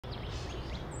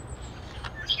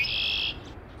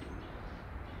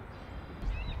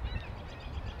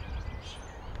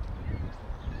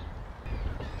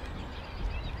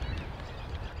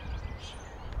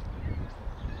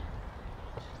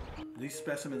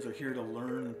specimens are here to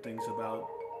learn things about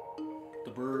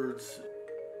the birds.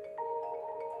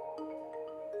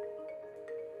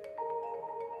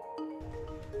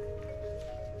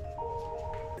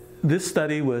 This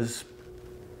study was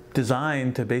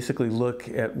designed to basically look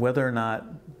at whether or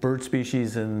not bird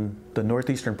species in the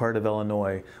northeastern part of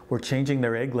Illinois were changing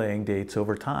their egg-laying dates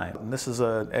over time. And this is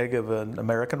an egg of an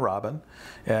American robin,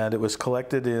 and it was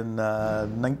collected in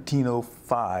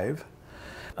 1905.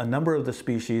 A number of the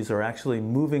species are actually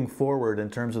moving forward in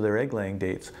terms of their egg-laying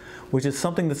dates, which is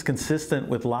something that's consistent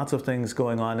with lots of things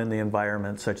going on in the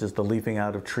environment, such as the leafing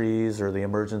out of trees or the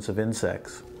emergence of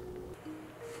insects.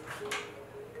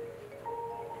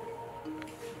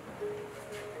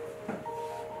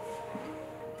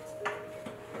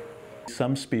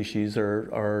 Some species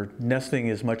are nesting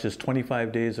as much as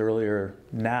 25 days earlier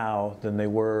now than they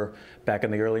were back in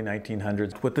the early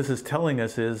 1900s. What this is telling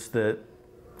us is that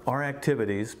our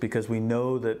activities, because we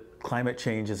know that climate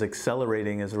change is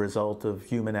accelerating as a result of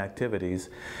human activities,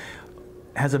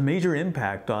 has a major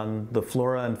impact on the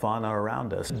flora and fauna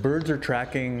around us. Birds are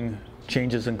tracking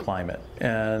changes in climate,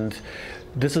 and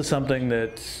this is something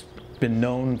that's been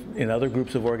known in other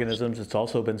groups of organisms. It's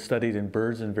also been studied in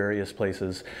birds in various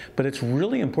places. But it's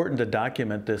really important to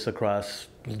document this across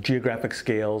geographic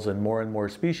scales and more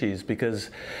species, because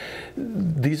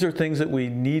these are things that we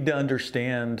need to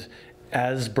understand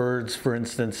as birds, for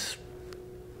instance,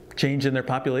 change in their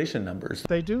population numbers.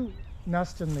 They do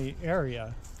nest in the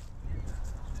area.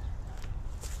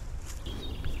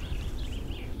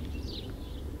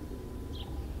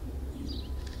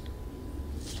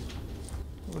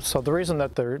 So the reason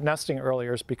that they're nesting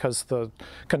earlier is because the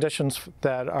conditions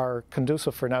that are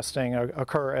conducive for nesting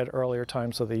occur at earlier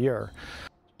times of the year.